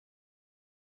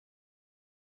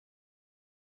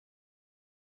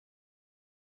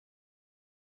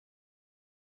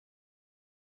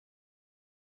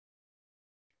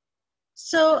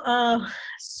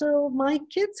So my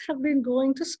kids have been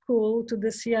going to school, to the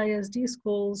CISD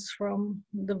schools from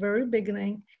the very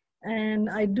beginning. And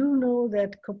I do know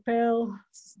that Coppell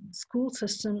school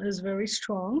system is very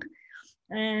strong,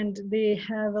 and they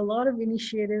have a lot of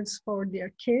initiatives for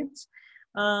their kids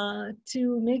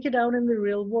to make it out in the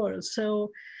real world.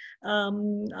 So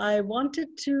I wanted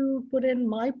to put in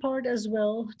my part as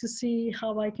well to see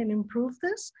how I can improve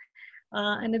this.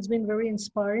 And it's been very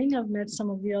inspiring. I've met some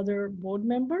of the other board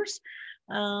members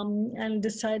and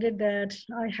decided that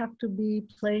I have to be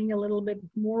playing a little bit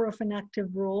more of an active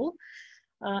role.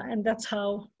 And that's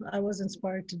how I was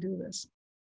inspired to do this.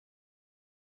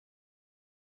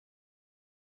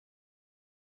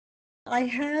 I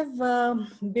have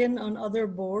been on other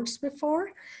boards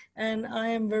before, and I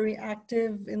am very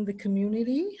active in the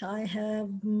community. I have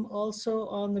also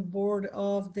on the board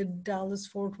of the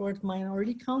Dallas-Fort Worth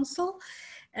Minority Council,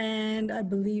 and I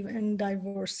believe in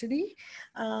diversity.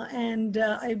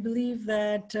 I believe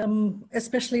that,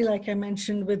 especially like I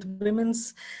mentioned, with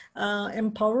women's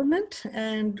empowerment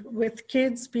and with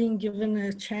kids being given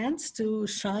a chance to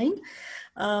shine.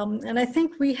 And I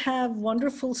think we have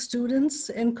wonderful students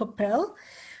in Coppell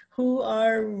who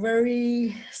are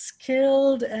very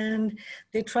skilled, and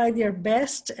they try their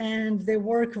best and they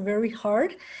work very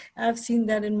hard. I've seen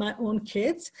that in my own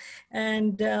kids.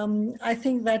 And I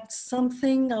think that's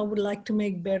something I would like to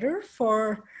make better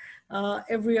for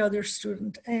every other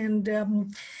student. And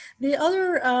the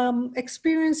other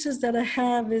experiences that I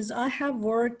have is I have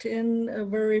worked in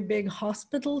very big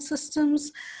hospital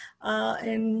systems,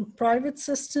 in private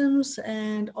systems,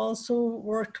 and also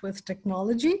worked with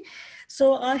technology.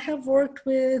 So I have worked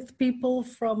with people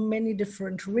from many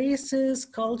different races,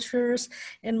 cultures,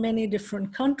 in many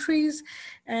different countries.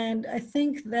 And I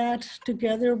think that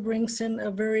together brings in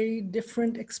a very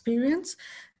different experience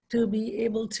to be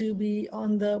able to be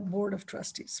on the board of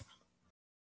trustees.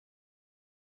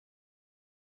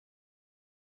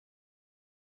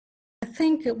 I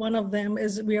think one of them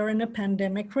is we are in a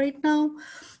pandemic right now.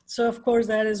 So of course,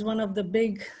 that is one of the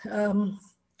big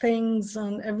things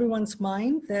on everyone's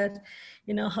mind, that,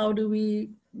 how do we,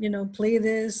 play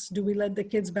this? Do we let the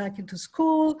kids back into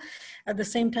school? At the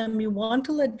same time, you want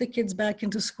to let the kids back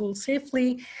into school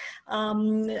safely.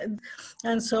 And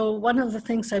so one of the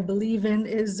things I believe in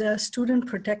is student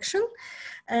protection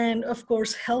and, of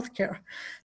course, healthcare.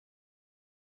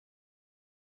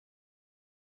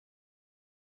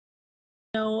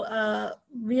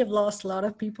 We have lost a lot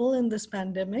of people in this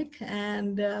pandemic,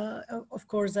 and of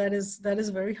course that is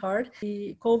very hard.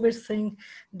 The COVID thing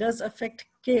does affect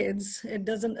kids. It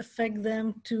doesn't affect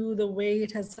them to the way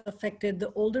it has affected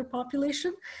the older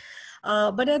population.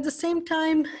 But at the same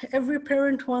time, every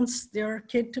parent wants their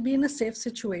kid to be in a safe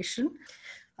situation.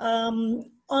 On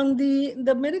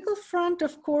the medical front,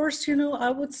 of course, I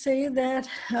would say that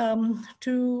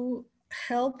to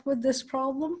help with this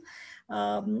problem,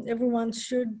 everyone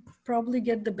should probably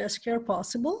get the best care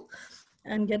possible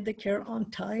and get the care on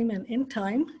time and in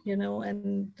time,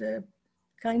 and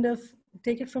kind of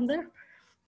take it from there.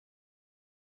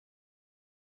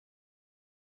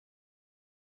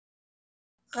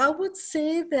 I would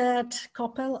say that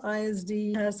Coppell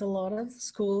ISD has a lot of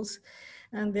schools,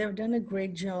 and they've done a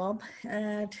great job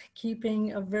at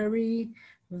keeping a very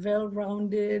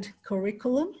well-rounded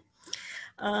curriculum.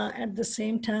 At the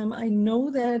same time, I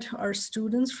know that our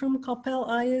students from Coppell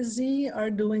ISD are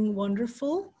doing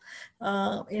wonderful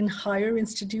in higher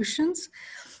institutions.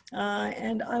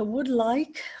 And I would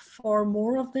like for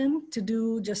more of them to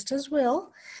do just as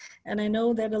well. And I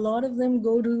know that a lot of them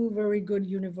go to very good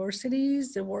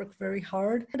universities. They work very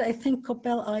hard. I think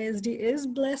Coppell ISD is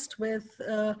blessed with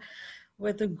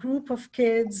a group of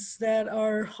kids that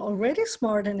are already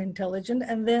smart and intelligent,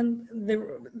 and then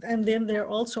they're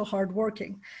also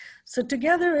hardworking. So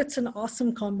together, it's an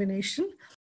awesome combination.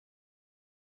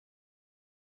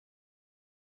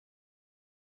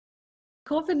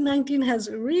 COVID-19 has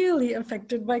really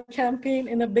affected my campaign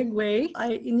in a big way.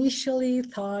 I initially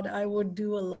thought I would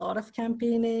do a lot of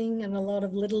campaigning and a lot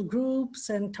of little groups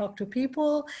and talk to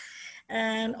people.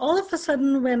 And all of a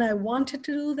sudden, when I wanted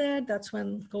to do that, that's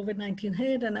when COVID-19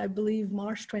 hit. And I believe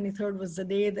March 23rd was the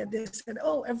day that they said,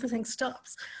 oh, everything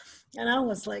stops. And I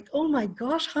was like, oh my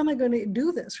gosh, how am I going to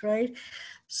do this, right?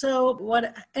 So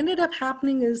what ended up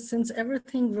happening is, since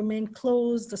everything remained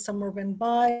closed, the summer went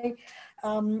by.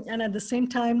 And at the same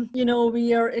time,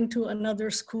 we are into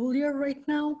another school year right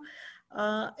now.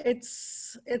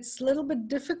 It's a little bit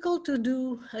difficult to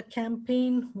do a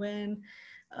campaign when,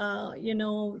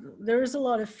 there is a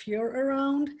lot of fear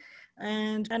around.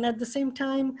 And at the same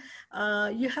time,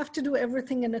 you have to do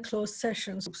everything in a closed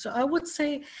session. So I would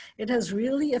say it has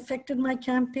really affected my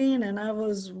campaign, and I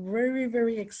was very,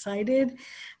 very excited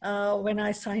when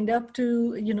I signed up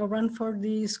to, run for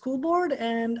the school board.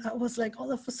 And I was like,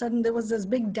 all of a sudden there was this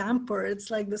big damper. It's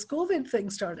like this COVID thing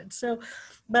started. So,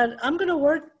 but I'm going to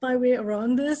work my way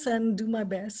around this and do my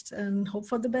best and hope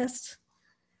for the best.